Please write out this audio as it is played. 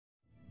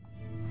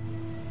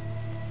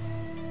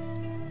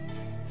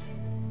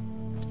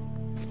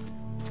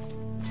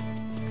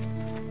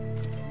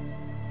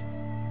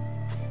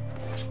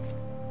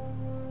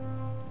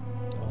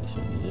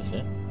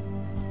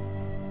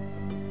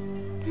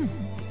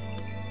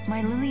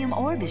My Lilium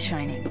orb is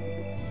shining.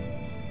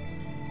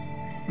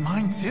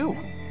 Mine too.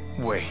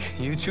 Wait,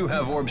 you two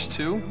have orbs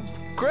too?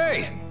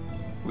 Great!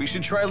 We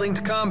should try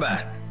linked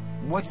combat.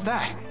 What's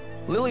that?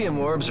 Lilium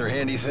orbs are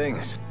handy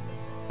things.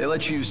 They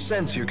let you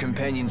sense your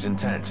companion's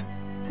intent.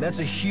 That's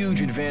a huge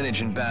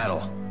advantage in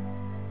battle.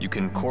 You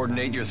can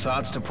coordinate your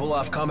thoughts to pull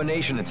off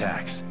combination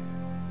attacks.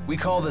 We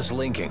call this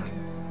linking.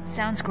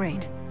 Sounds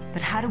great,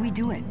 but how do we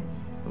do it?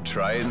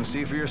 Try it and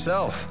see for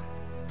yourself.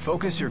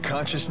 Focus your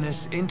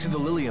consciousness into the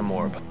Lilium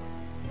orb.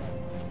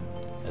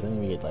 And then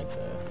we get like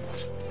the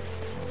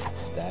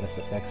status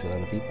effects of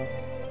other people.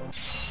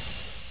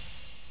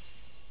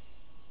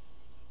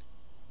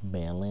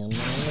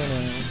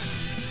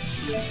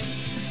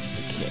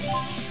 Okay.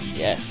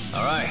 Yes.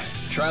 Alright,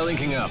 try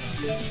linking up.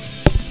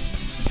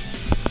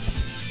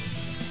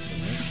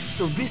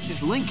 So this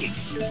is linking.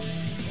 Nice.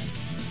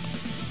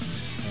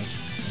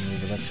 And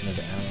the direction of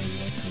the ally you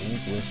want to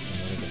link with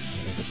in order to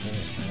as a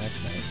player. Oh, that's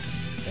nice.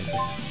 Simple.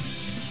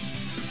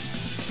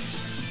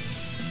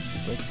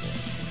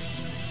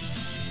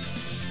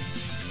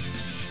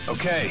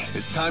 Okay,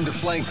 it's time to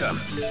flank them.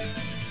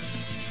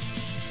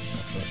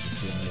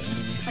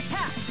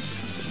 Attack!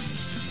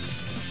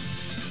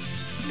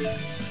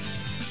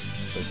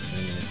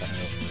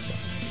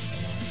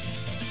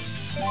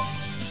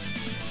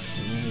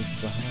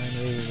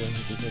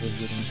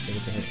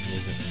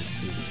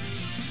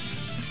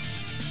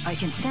 I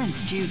can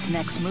sense Jude's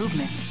next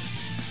movement.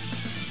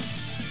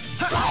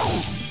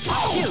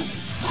 Jude!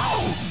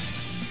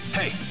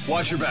 Hey,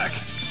 watch your back.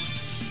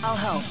 I'll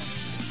help.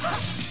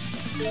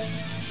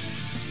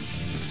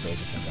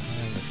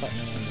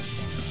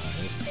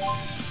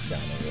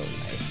 Sounding really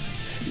nice.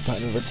 Your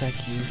partner will attack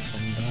you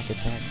from back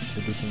attacks,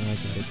 reducing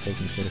likelihood of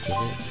taking critical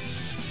hits.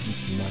 You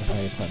can modify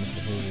your partner's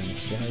behavior and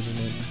strategy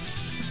mode.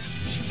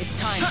 It's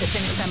time to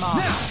finish them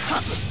off.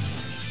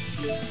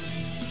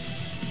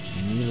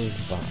 Mila's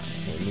bind.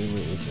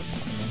 Mila is your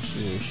partner. She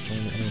will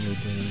restrain the enemy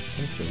during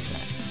pincer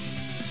attacks.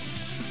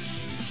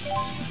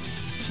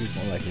 She's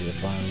more likely to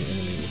bind the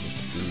enemy with a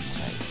speed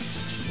type.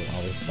 She will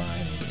always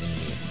bind when the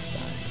enemy is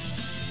stunned.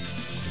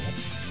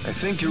 I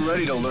think you're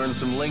ready to learn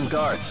some linked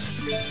arts.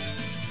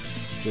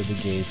 Fill the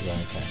gauge by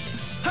attacking.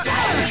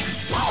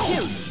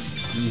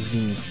 Use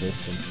Demon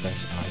Fists and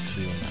press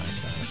R2 and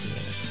R5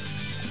 together.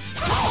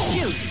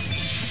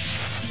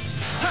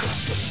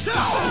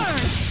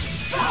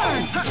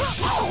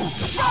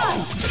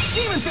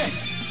 Demon Fist!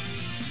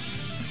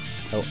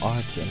 Oh,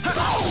 R2 and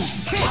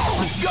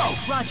Let's go!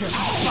 Roger.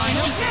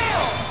 Final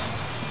kill!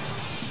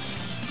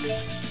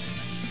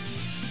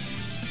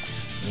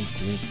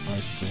 Link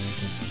art skills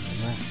and from the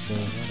left for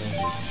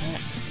whatever attack.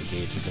 The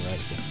gauge is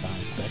divided to 5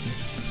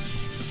 seconds.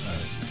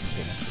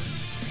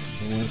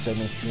 When 1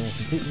 segment fills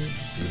completely,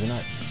 you will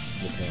not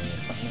repair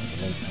your partner. The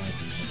link art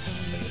is the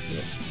time they will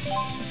feel.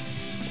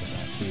 Press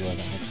R2 while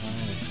the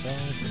icon is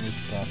charged and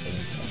each drop in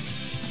the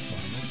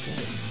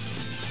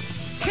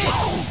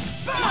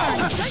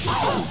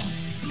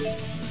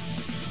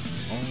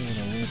only when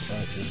a link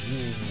art is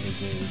used when the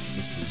gauge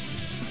decreases.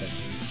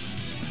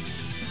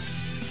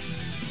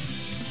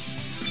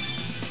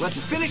 Let's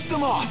finish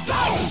them off!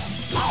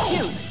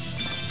 Jude!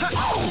 Let's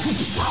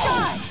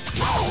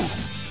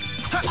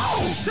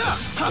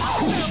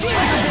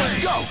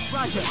go!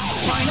 Roger.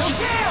 Final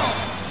kill!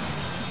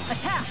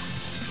 Attack!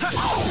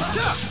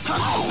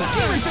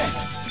 Demon Fist!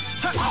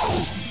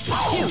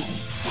 Jude!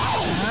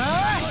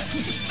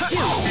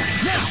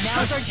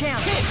 Now's our chance.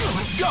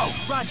 Let's go!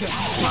 Roger.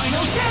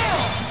 Final kill!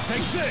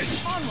 Take this!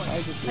 Onward.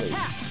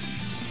 Attack!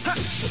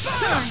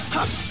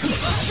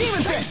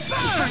 Demon Fist!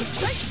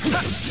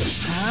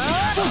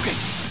 Focus!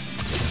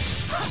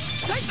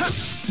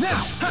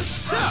 Now!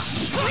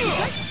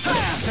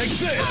 Take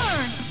this!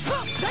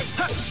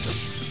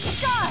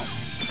 Sky!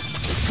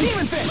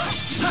 Demon Fist!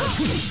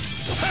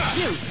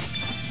 Jude!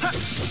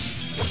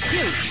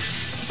 Jude!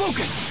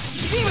 Focus!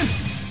 Demon!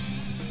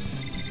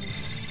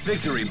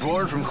 Victory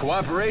born from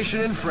cooperation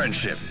and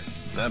friendship.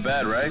 Not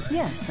bad, right?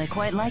 Yes, I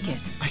quite like it.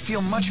 I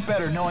feel much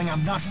better knowing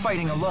I'm not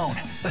fighting alone.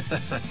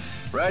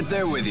 Right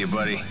there with you,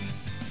 buddy.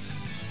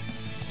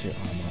 Get your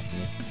arm off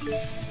me.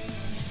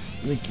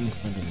 Linking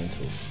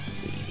fundamentals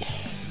 3.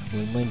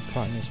 When linked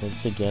partners work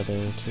together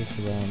to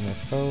surround their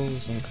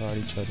foes and guard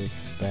each other's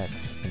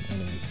backs from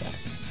enemy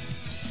attacks.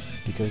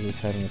 Because this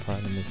having a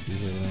partner makes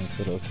easier to land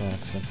critical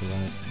attacks and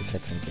provides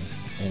protection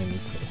against enemy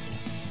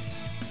criticals.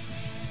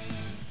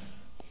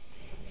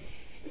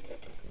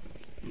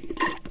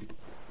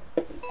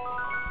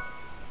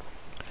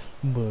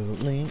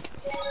 Bullet link.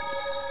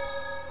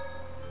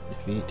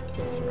 Defeat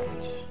the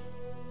threats.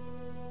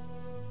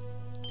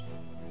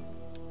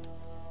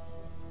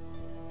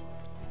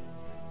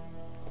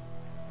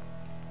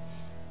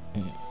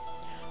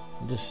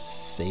 I'm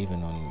just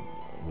saving on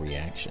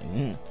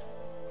reaction.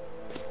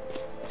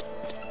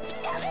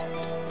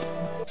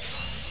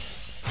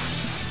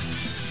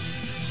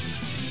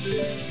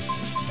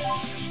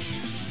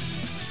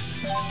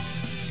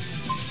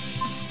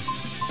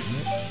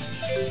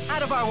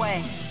 Out of our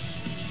way.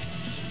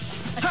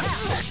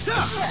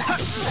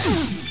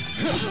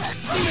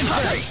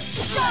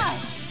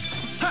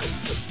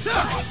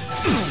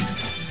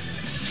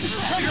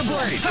 Tiger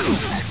Blade!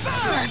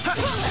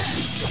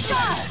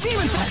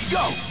 Demon Fist!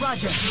 Go!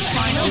 Roger.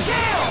 Final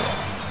Gale!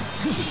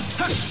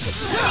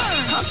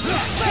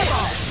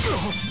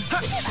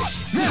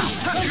 Now,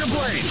 Tiger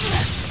Blade!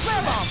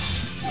 Flare Bomb.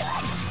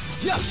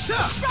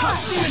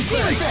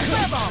 Demon Fist!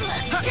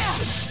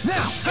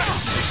 Now!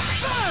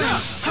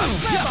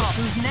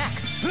 Who's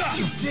next?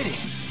 You did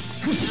it!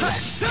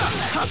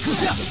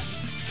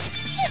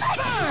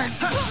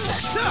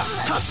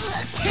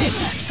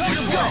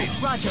 Tiger Blade!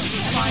 Roger.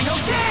 Final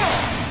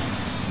Gale!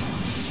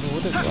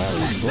 What is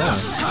Riley doing?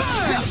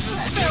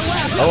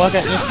 Oh, I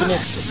got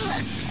infinite.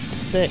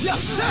 Sick.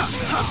 Let's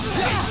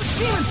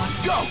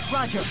go!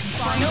 Roger.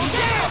 Final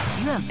Gale!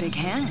 You have big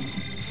hands.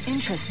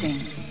 Interesting.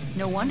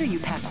 No wonder you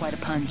pack quite a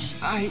punch.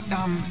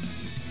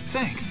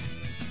 Thanks.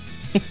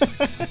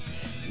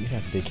 You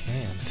have big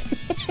hands.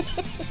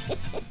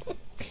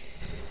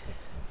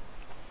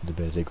 You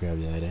better grab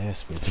that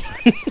ass with you.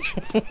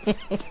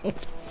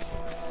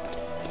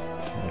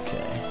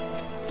 Okay.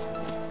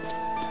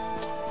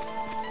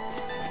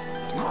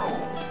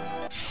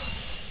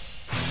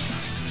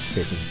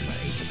 This is my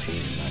HP,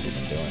 not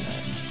even doing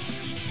that.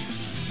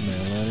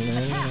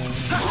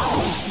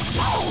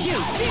 You!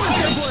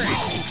 Tiger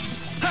Blade!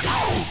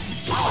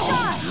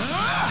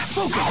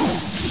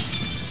 Focus!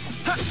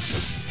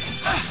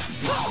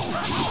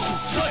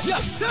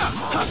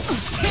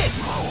 Hit!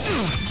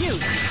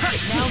 Jude.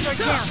 Now's our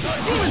chance.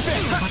 Demon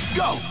Fist! Let's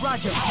go!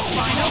 Roger.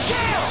 Final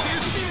Gale!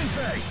 Here's Demon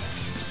Fist!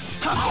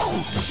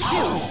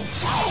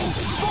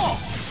 Fall!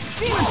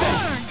 Demon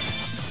Fist!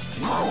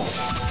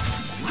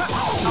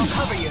 I'll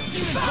cover you.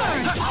 Hit!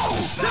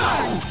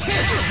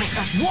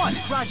 That's one!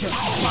 Roger.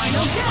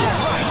 Final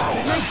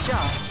Gale. Nice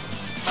job.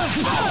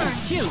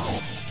 Jude.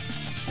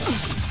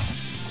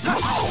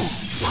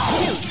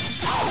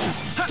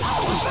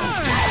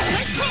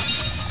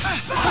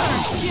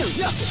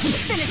 Jude.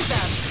 Finish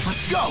them.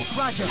 Let's go!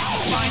 Roger.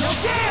 Final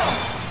Gale!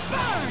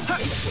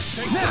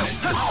 Now!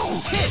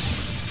 Hit!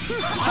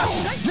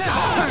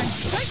 Now!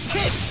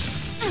 Hit!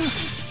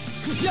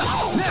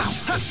 Now!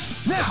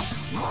 Now!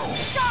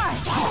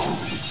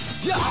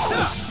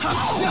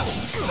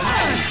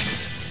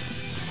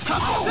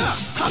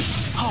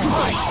 All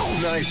right!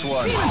 Nice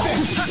one.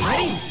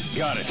 Ready?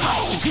 Got it.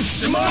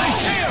 Demonic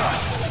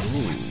Chaos!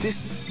 Was this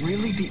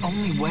really the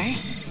only way?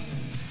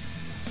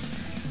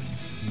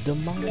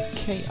 Demonic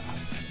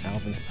Chaos.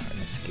 Alvin's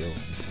partner skill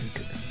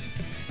breaker.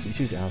 You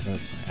choose Alvin as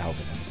a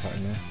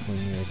partner when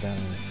you're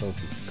battling a foe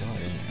who's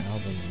guarding.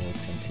 Alvin will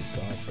attempt to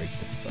guard break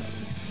the foe.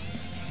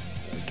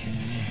 Okay.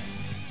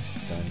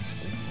 Stun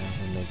stick.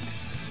 Alvin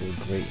makes for a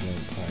great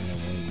link partner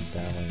when you're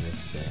battling with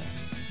the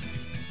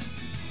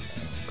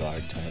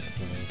guard type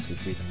for those who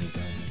frequently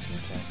guard into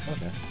attack.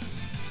 Okay.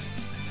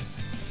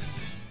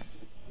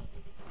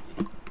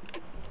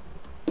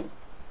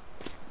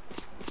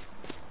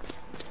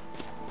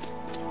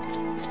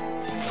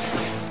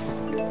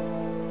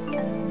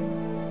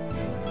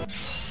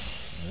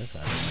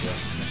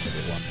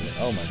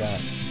 Oh my god.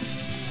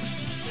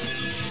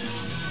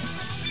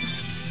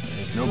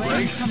 No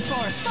breaks? Come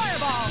forward.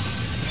 Fireball.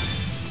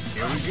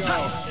 Here we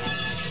go.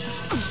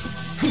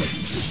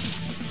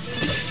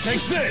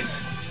 Take this!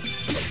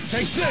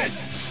 Take this!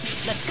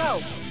 Let's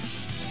go.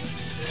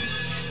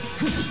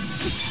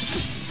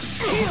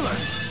 Healer!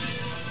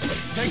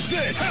 Take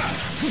this!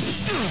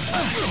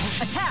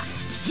 Attack.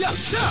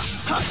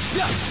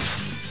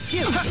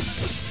 Huge!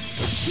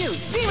 Jude.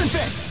 Demon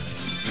Fist!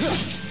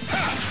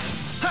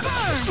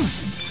 Burn.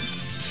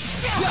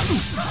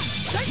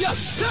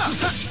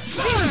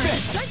 Demon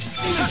Fist!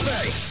 Demon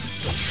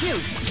Fist!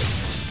 Jude.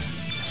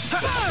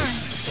 Burn.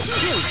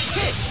 Jude.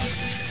 Hit!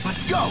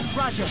 Let's go!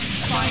 Roger.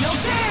 Final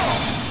Gale!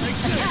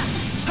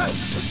 Attack.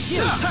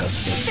 Jude.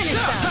 Finish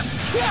them.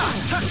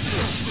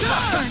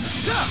 Burn!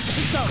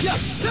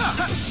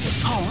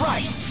 All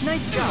right!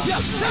 Nice job.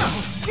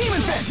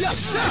 Demon Fist!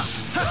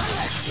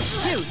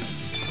 Jude.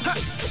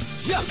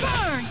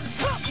 Burn.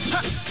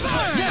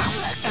 Burn. Now!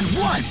 And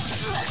one!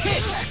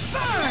 Hit!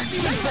 Burn.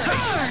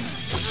 Burn.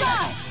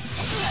 Shot.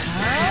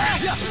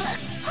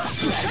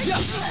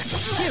 Jude.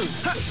 Jude.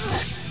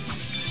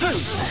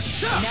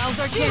 Now's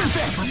our chance.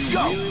 Let's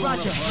go!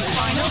 Roger.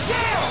 Final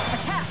Gale!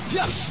 Attack.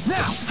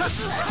 Now!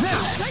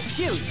 Now!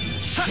 Jude.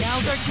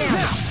 Now's our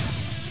chance.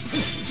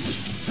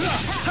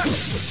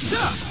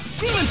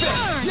 Demon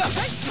Fist!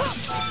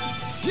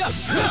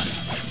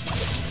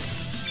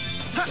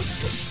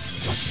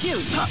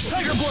 Jude.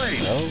 Tiger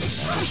Blade! Oh.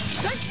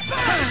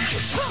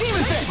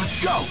 Demon Fist! Let's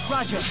go!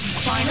 Roger.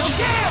 Final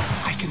Gale!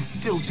 I can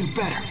still do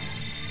better.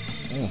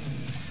 The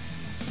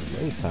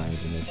load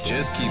times in this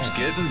Just keeps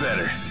getting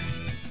better.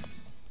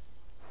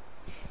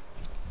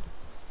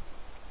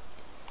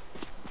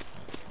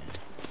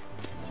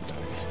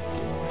 Start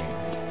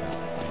exploring. Stop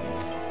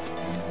fighting.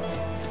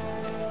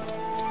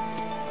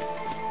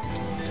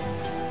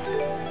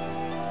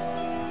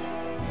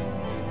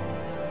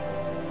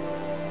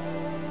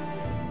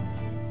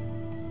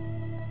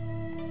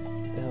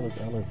 What the hell is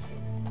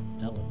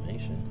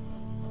elevation?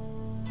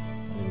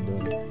 It's not even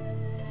doing it.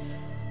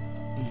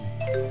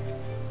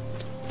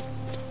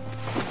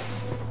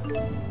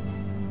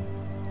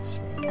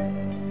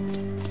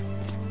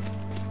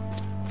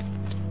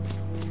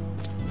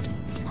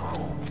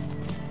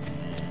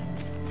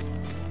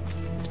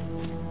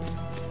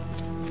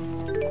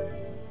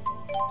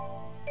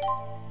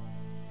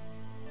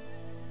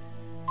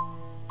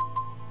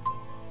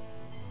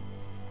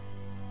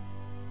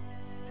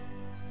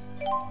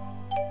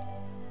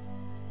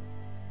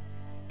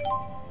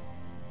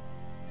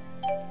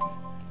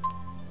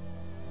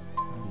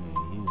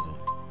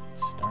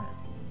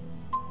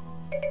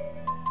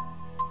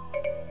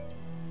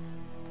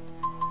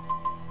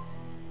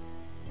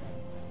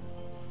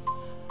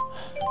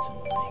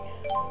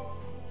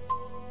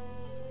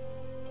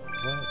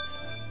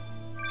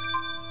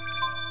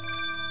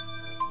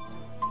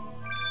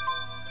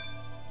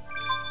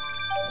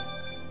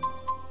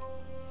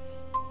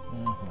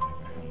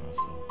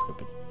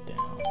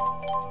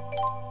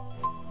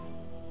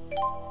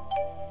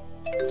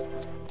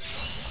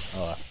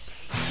 Oh.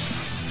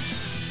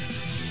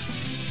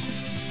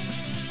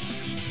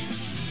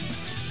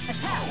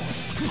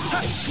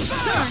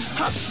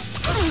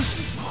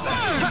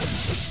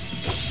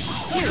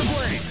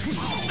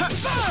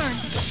 Burn! Burn!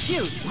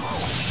 Jude!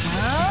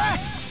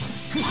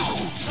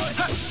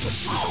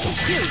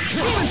 Jude!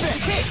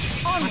 Hit!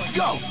 On! Let's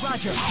go!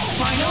 Roger!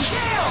 Final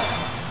kill!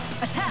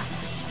 Attack!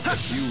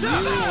 You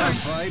really want to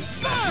fight?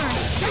 Burn!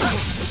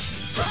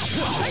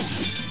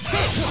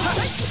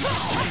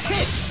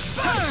 Hit!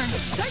 Burn!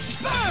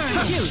 Burn!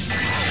 Jude!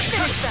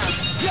 Finish them!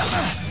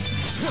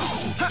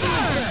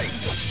 Burn!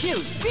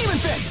 Jude! Demon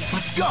Fist!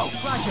 Let's go!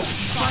 Roger!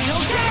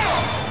 Final kill!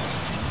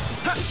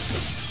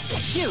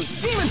 Jude!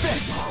 Demon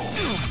Fist!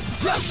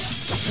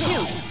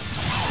 Jude!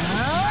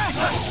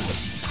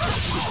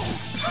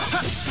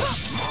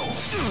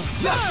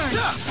 Burn!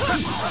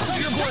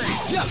 Your blade!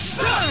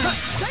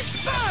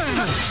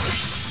 Burn!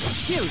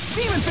 Jude!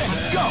 Demon Fist!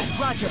 Let's go!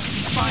 Roger!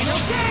 Final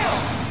kill!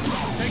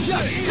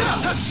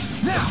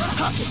 Now!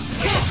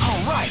 Hit!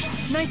 Alright!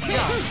 Nice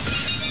job!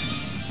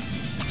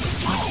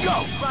 Let's go!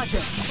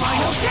 Roger!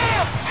 Final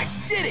kill! I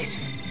did it!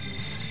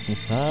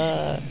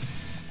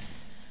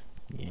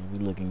 Yeah, we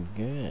looking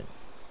good.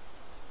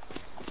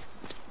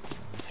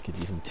 Let's get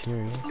these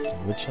materials.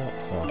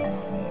 Woodchucks. Oh,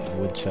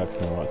 woodchucks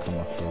and rock come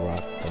off the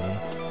rock, buddy.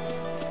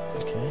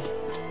 Okay.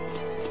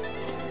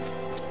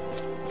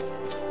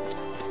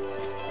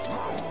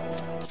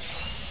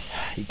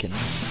 You can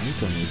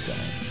sneak on these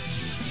guys.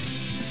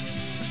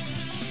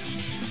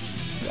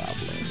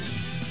 Goblin.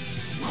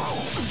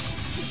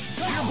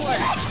 Your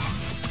blade!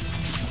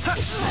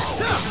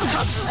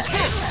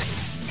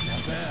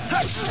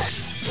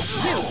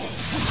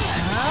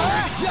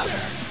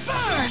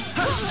 Burn!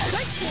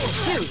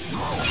 Jude!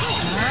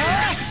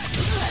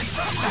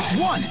 That's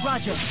one!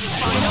 Roger!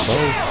 Final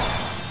Both.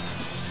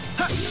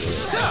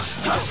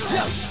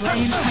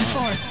 Flames and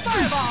forth!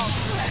 Fireball!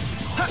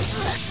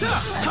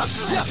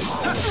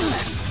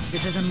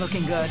 This isn't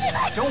looking good.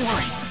 Don't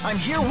worry, I'm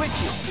here with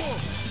you.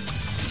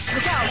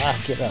 Look out! Ah,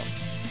 get up.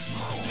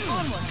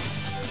 Onward!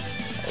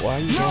 Why are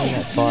you going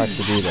that far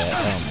to do that?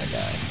 Oh my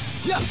god.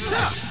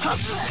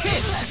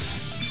 Hit!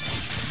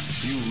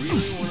 You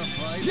really want to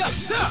fight?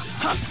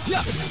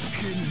 You're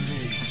kidding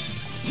me.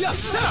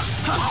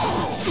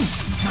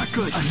 Not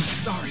good, I'm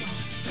sorry.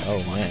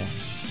 Oh man.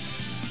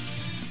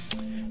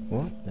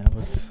 Well, that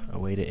was a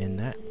way to end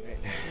that.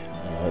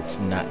 Let's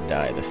not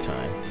die this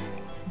time.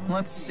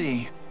 Let's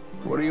see.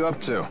 What are you up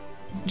to?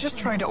 Just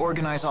trying to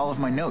organize all of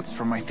my notes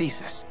for my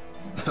thesis.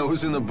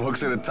 Those in the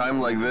books at a time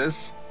like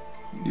this?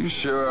 You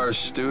sure are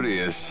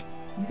studious.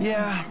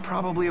 Yeah,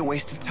 probably a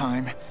waste of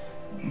time.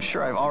 I'm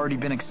sure I've already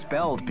been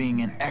expelled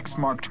being an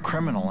X-marked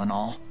criminal and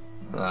all.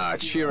 Ah,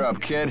 cheer up,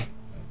 kid.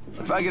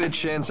 If I get a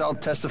chance, I'll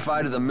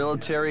testify to the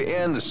military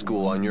and the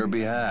school on your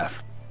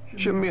behalf.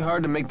 Shouldn't be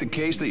hard to make the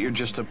case that you're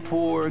just a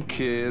poor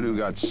kid who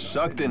got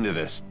sucked into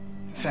this.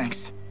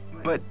 Thanks.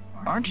 But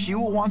aren't you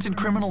a wanted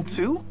criminal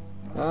too?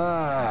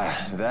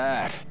 Ah,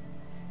 that.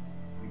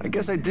 I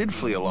guess I did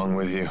flee along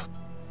with you.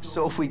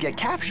 So if we get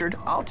captured,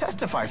 I'll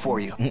testify for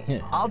you.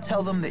 I'll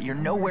tell them that you're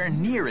nowhere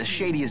near as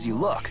shady as you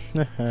look.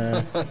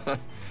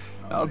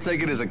 I'll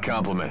take it as a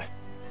compliment.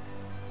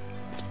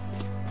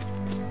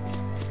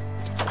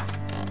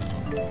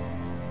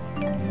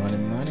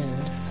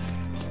 Monies.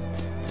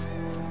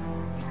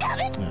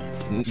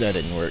 That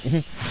didn't work.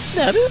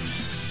 That it?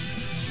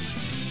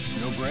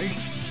 No breaks?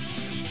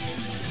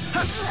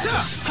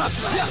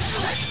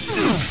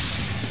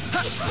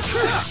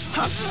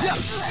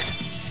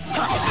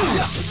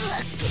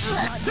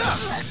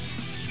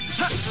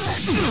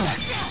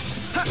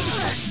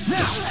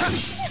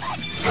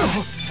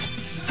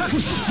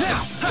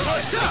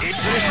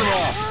 Finish her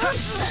off.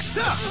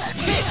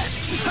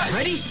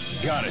 Ready?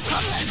 Got it.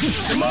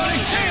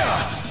 Demonic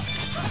chaos!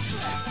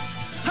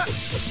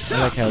 I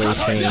like how they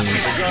change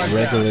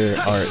regular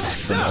arts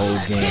from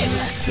old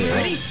games to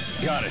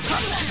Got it.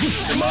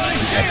 Demonic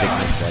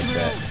epicness like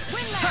that.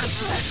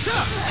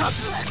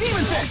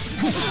 Demon Fist!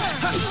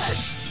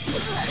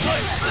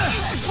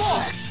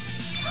 Fall!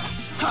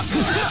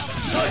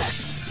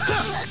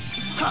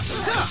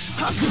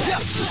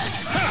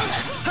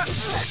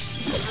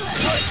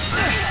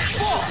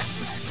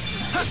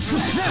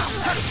 Now!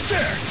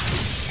 There!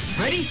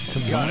 Ready?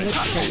 Demonic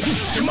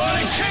chaos.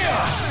 Demonic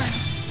chaos!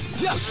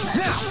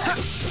 Now!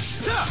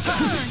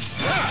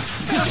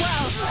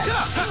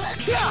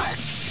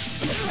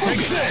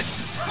 Take this!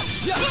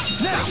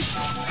 Now!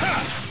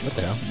 What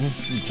the hell?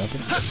 You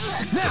jumping?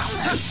 Now!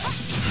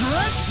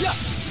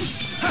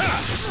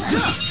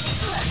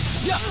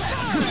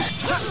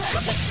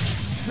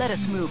 Let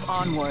us move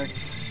onward.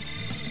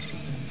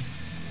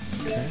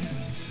 Okay.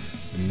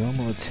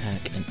 Normal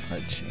attack and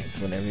art chance.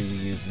 Whenever you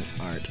use an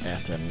art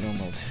after a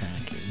normal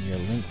attack, your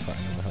link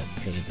partner will help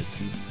pay the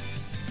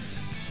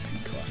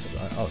cost of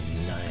art. Oh,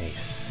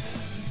 nice.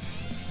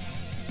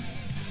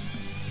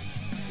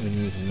 When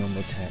you use a normal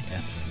attack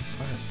after an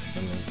art,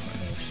 the link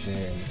partner will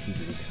share in the TV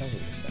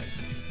recovery effect.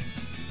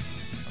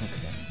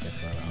 Okay,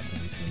 therefore I'll often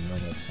between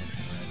normal attacks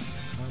and arts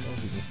in the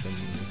we can spend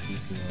the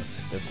TP on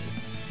triple.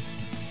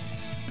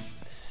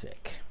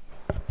 Sick.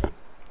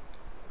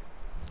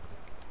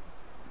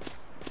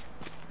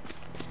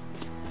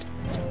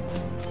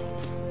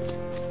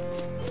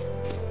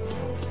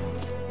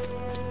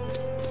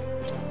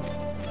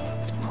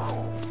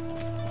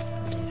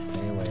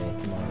 Stay away,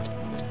 come on.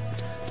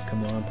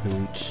 Come on,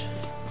 Pooch.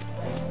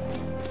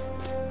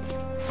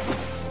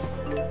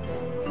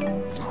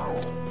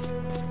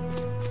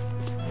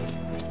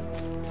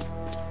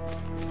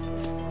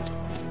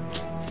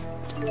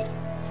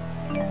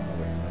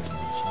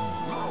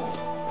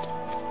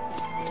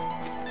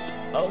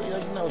 Oh, he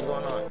doesn't know what's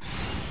going on.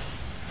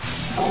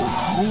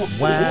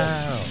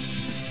 Wow.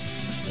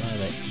 Wow,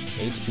 that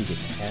HP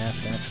gets half.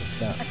 That's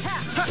what's up.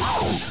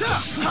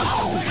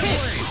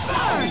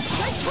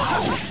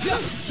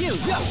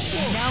 Jude,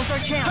 now's our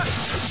chance.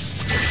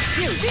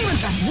 Jude,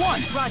 demons at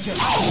one. Roger.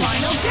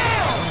 Final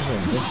kill.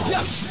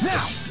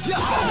 Now.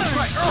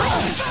 Right.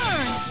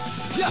 Burn.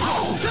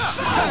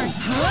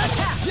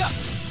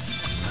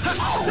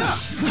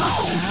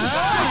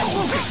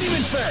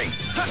 Demon Fang.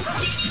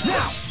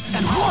 Now.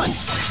 And one!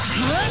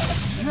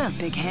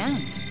 Big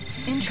hands.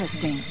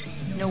 Interesting.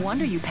 No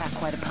wonder you pack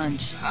quite a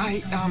punch.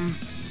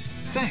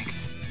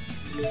 Thanks.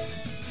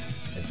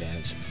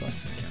 Advantage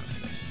plus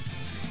encounter.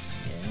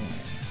 Yeah.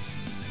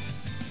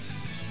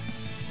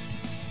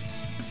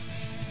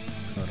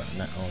 Hold on,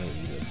 not only will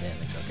you do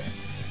advantage, okay.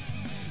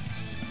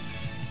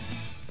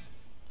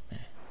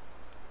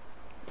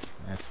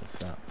 That's what's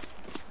up.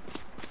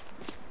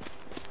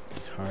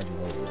 It's hard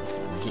load is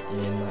getting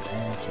in my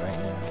ass right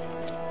now.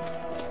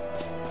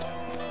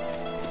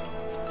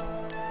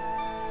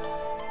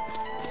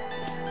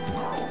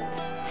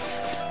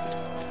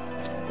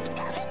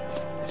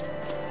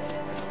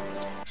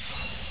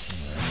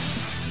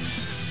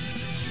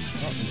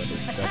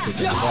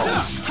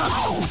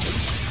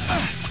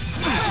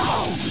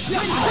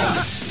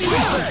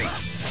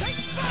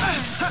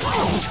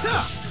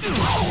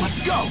 Let's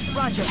go!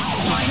 Roger.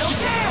 Final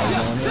kill.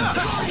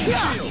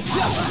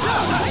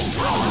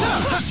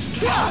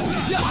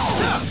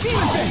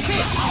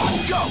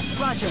 Let's go!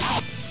 Roger.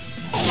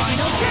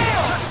 Final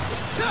kill.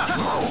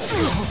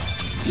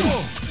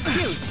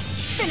 Jude,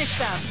 finish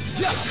them.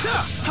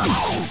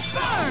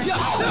 Burn.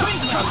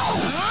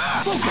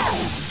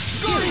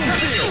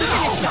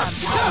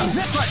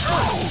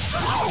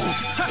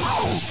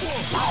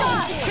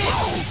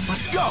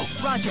 Let's go!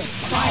 Roger.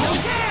 Final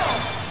kill.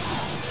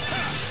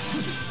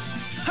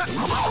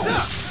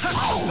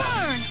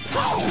 Burn.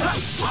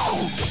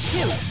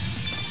 Jude.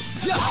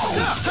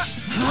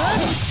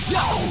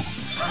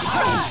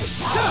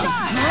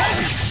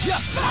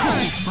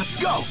 Let's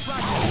go!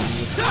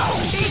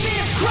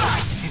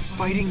 Is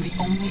fighting the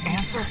only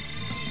answer?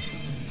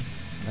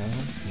 No,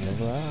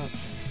 level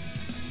ups.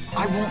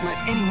 I won't let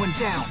anyone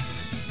down.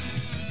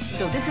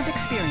 So this is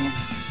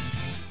experience.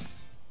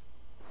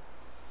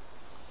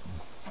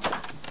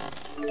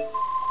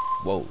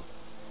 Whoa.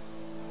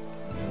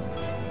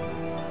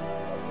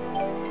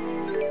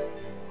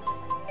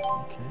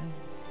 Okay.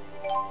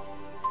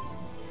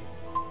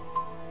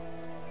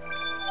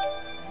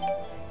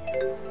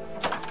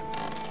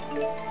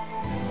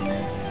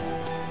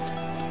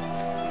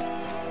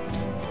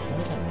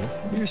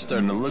 You're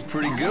starting to look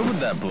pretty good with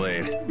that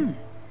blade.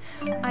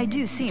 I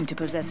do seem to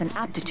possess an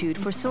aptitude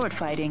for sword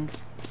fighting.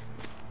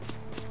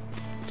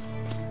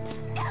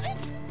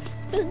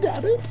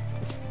 Got it.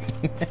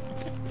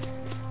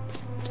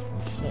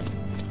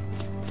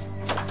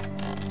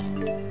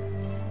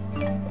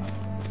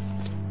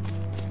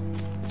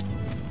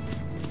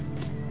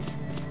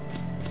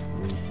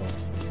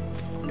 Resources.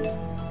 I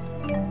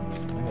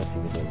gotta see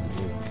what those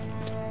do.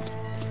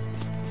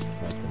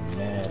 Like the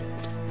mad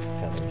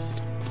feathers.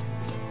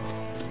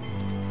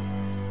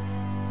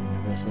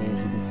 As you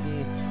can see,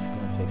 it's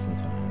gonna take some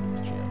time.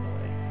 Let's jam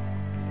away.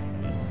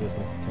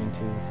 Business to tend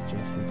to. It's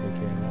just to take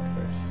care of that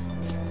first.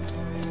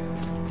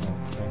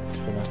 Thanks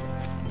for nothing.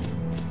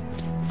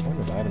 I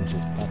wonder if items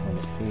just pop on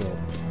the field.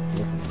 It's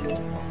looking for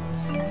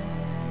almost.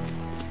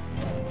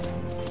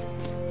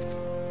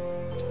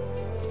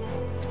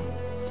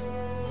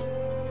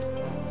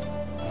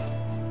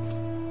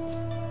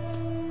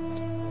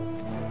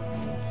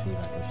 Let's see if I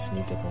can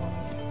sneak up on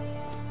it.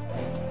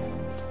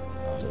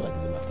 Oh, I feel like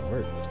it's about to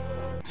work.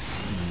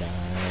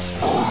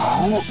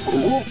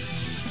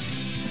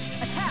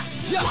 Attack!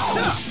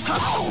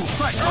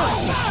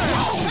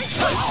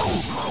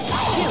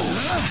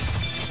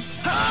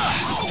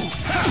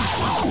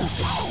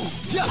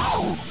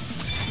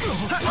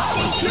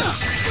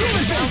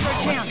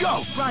 Let's go!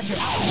 Roger.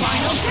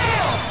 Final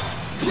kill!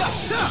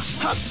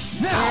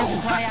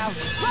 Now! Cry out.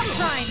 Love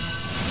sign!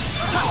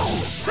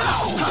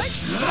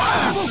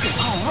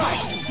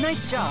 Alright!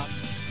 Nice job.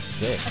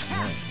 Sick.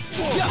 Nice.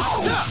 Now!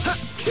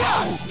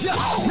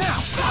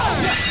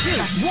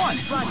 That's one!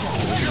 Roger.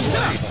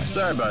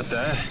 Sorry about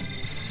that.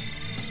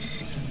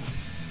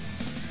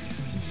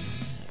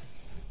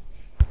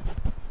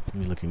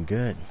 You're looking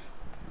good.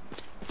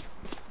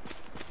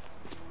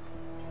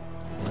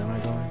 Where am I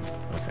going?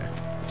 Okay.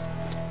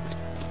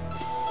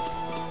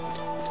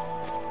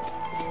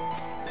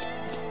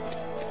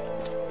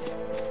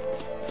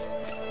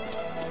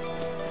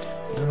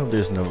 hope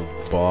there's no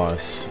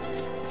boss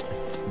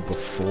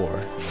before.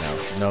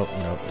 No. I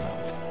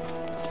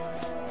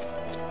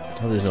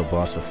hope there's no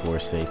boss before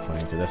save point,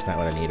 because that's not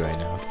what I need right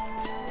now.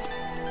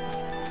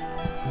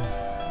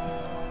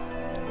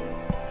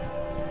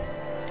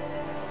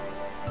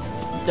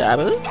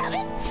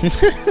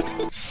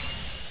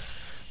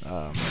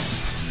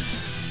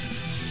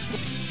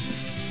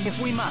 If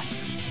we must.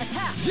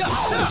 Attack!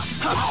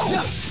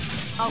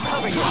 I'll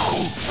cover you.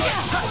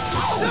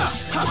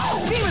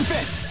 Demon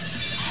Fist!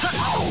 Oh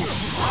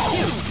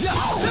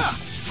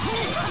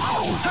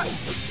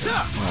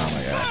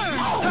my god.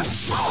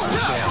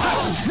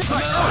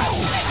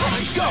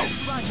 Let's go!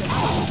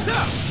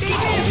 We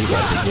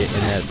got to get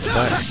in that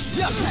butt.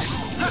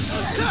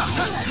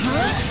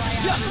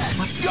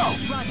 Let's go!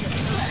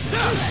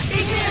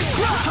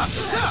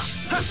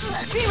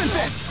 Demon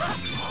Fist!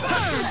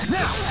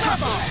 Now!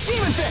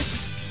 Demon Fist!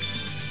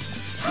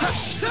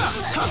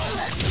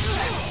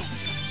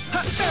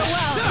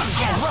 Farewell!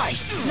 All right!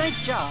 Nice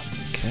job.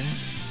 Okay.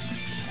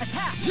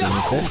 Attack!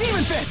 Demon Fist.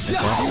 Demon Fist!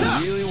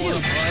 You really want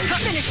to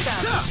fight? Finish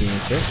them! Demon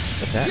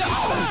Fist. Attack.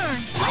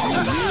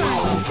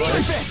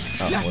 Demon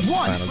Fist! Oh, That's one.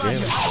 one! Final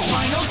game.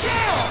 Final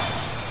kill!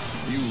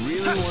 You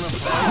really want to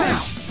fight?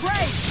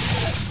 Break!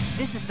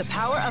 This is the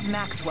power of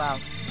Maxwell.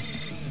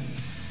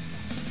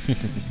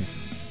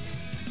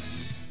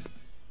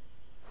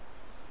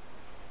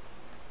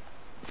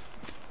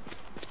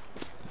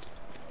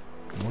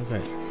 What was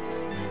that?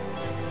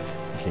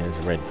 Okay, there's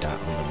a red dot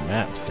on the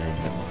map saying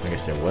that I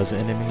guess there was an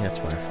enemy, that's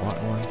why I fought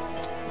one.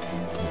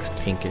 Looks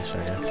pinkish, I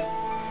guess.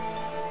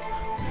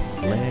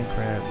 Land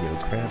crab, yo,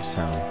 crabs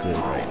sound good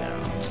right now.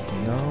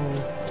 No.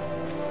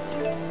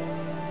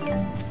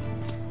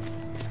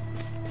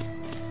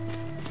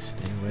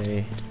 Stay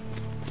away.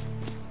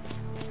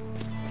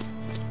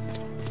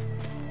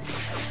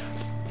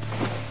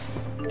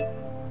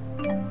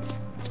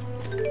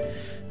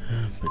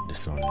 Put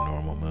this on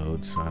normal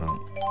mode so I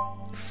don't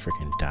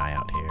freaking die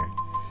out here.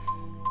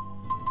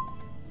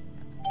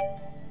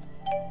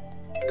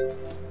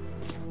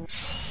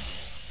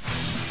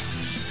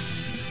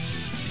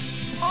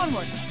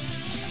 Onward!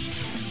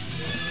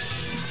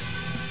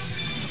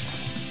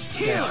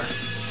 Healer!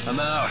 I'm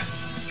out.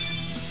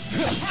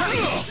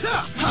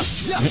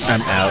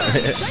 I'm out.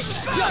 Onward!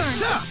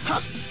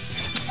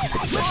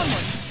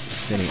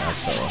 Cine art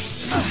solo.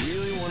 You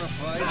really want to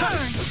fight?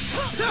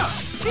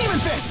 Demon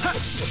Fist!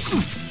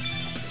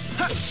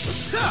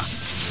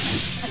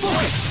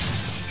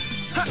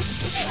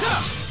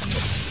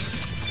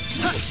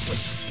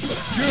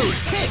 Jude,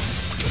 hit!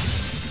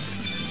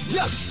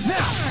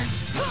 Now!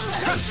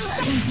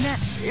 Who's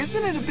next?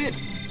 Isn't it a bit,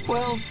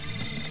 well,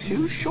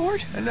 too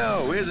short? I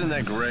know, isn't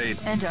that great?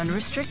 And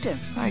unrestricted.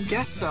 I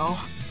guess so.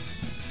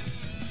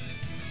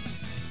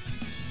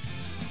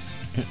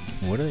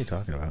 What are they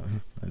talking about?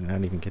 I did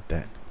not even get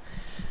that.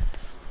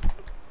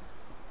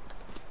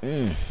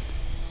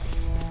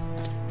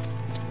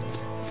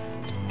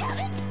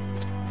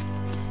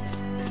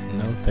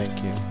 No,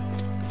 thank you.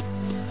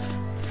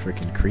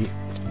 Freaking creep.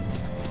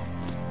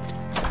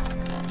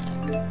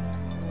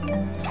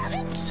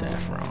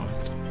 Saffron.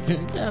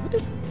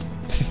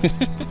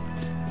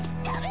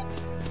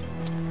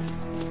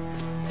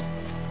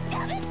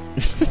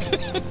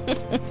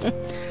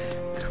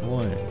 Come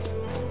on.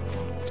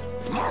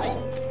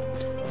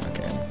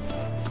 Okay,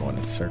 I'm going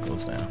in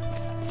circles now.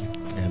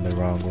 And the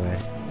wrong way.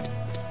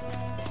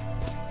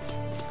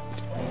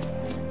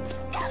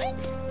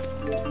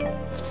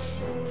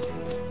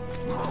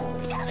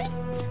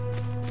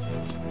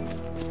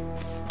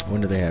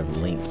 When do they have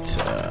linked?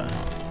 I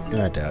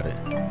doubt it.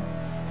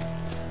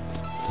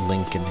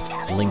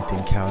 Linked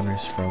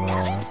encounters from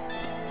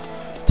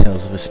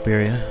Tales of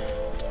Xillia.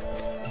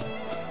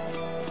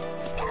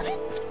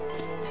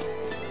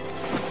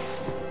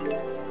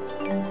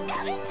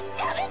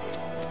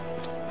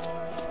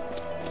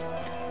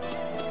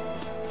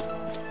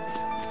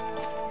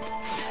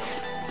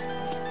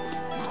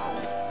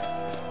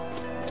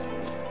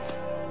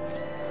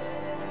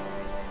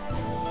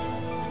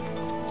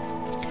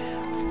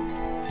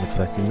 Looks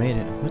like we made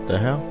it. What the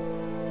hell?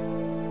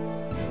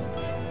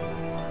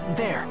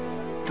 There.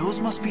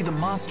 Those must be the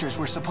monsters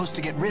we're supposed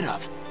to get rid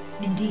of.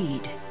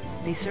 Indeed.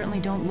 They certainly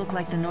don't look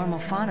like the normal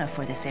fauna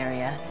for this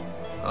area.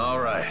 All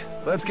right,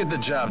 let's get the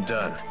job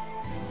done.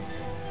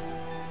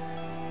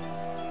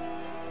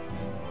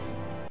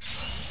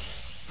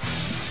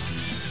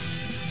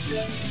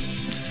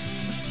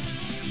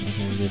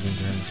 Okay, living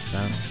during this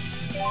battle.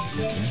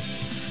 Okay.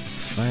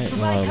 Fight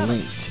while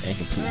linked and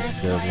completely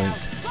filled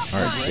linked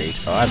art stage.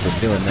 Oh, I've been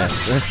doing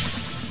this.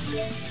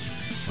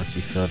 Once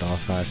you filled all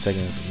 5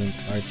 seconds of linked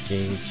art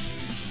stage,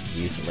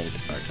 use the linked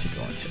art to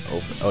go into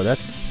over. Oh,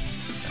 that's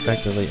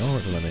effectively over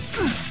the limit.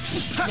 Demon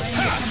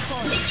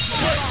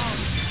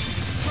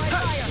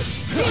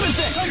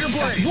Fist!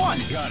 That's one!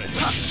 Got it.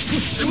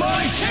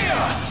 Demonic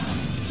chaos!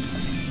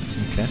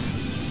 Okay.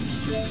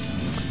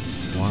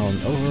 While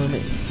in over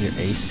limit, your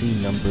AC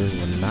number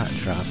will not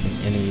drop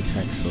and enemy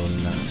attacks will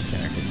not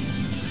stagger.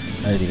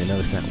 I didn't even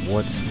notice that.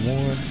 What's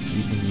more,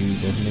 you can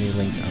use as many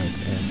linked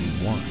arts as you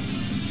want.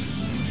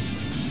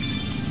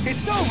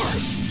 It's over!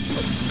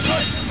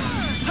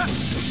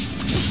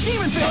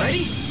 Demon Fist!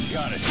 Ready?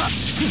 Got it.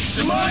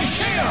 Demonic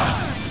Chaos!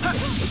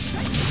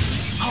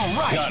 All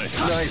right! Got it.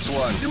 Nice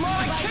one.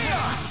 Demonic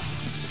Chaos!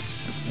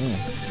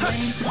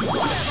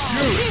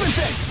 Demon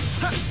Fist!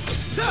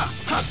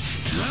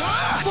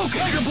 Full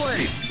Tiger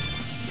Blade!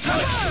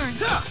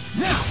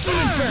 Now!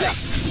 Demon Fist!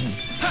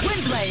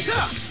 Wind Blade.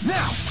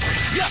 Now!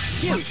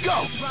 Let's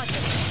go!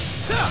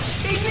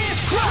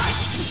 Igneous Crush!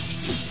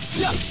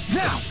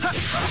 Now!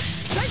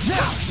 Take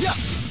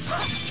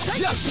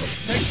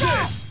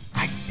this!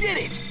 I did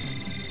it!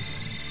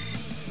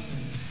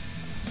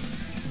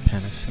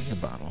 Panacea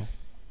bottle.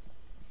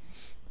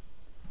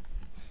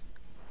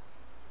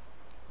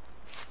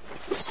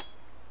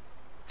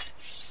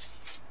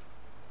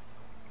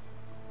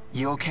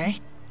 You okay?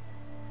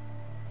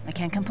 I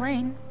can't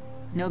complain.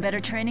 No better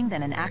training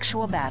than an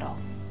actual battle.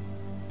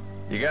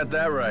 You got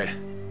that right.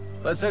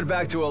 Let's head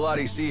back to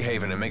Eladi Sea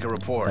Haven and make a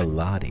report.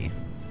 Eladi.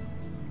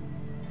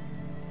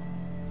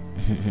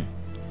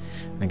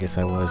 I guess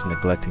I was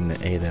neglecting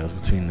the A that was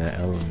between the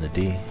L and the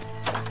D.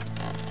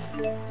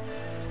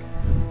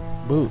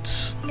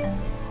 Boots. I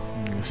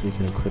guess we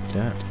can equip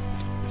that.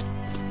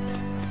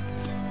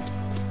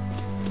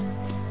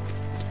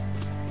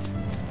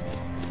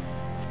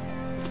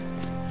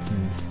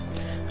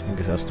 I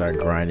guess I'll start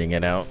grinding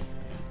it out.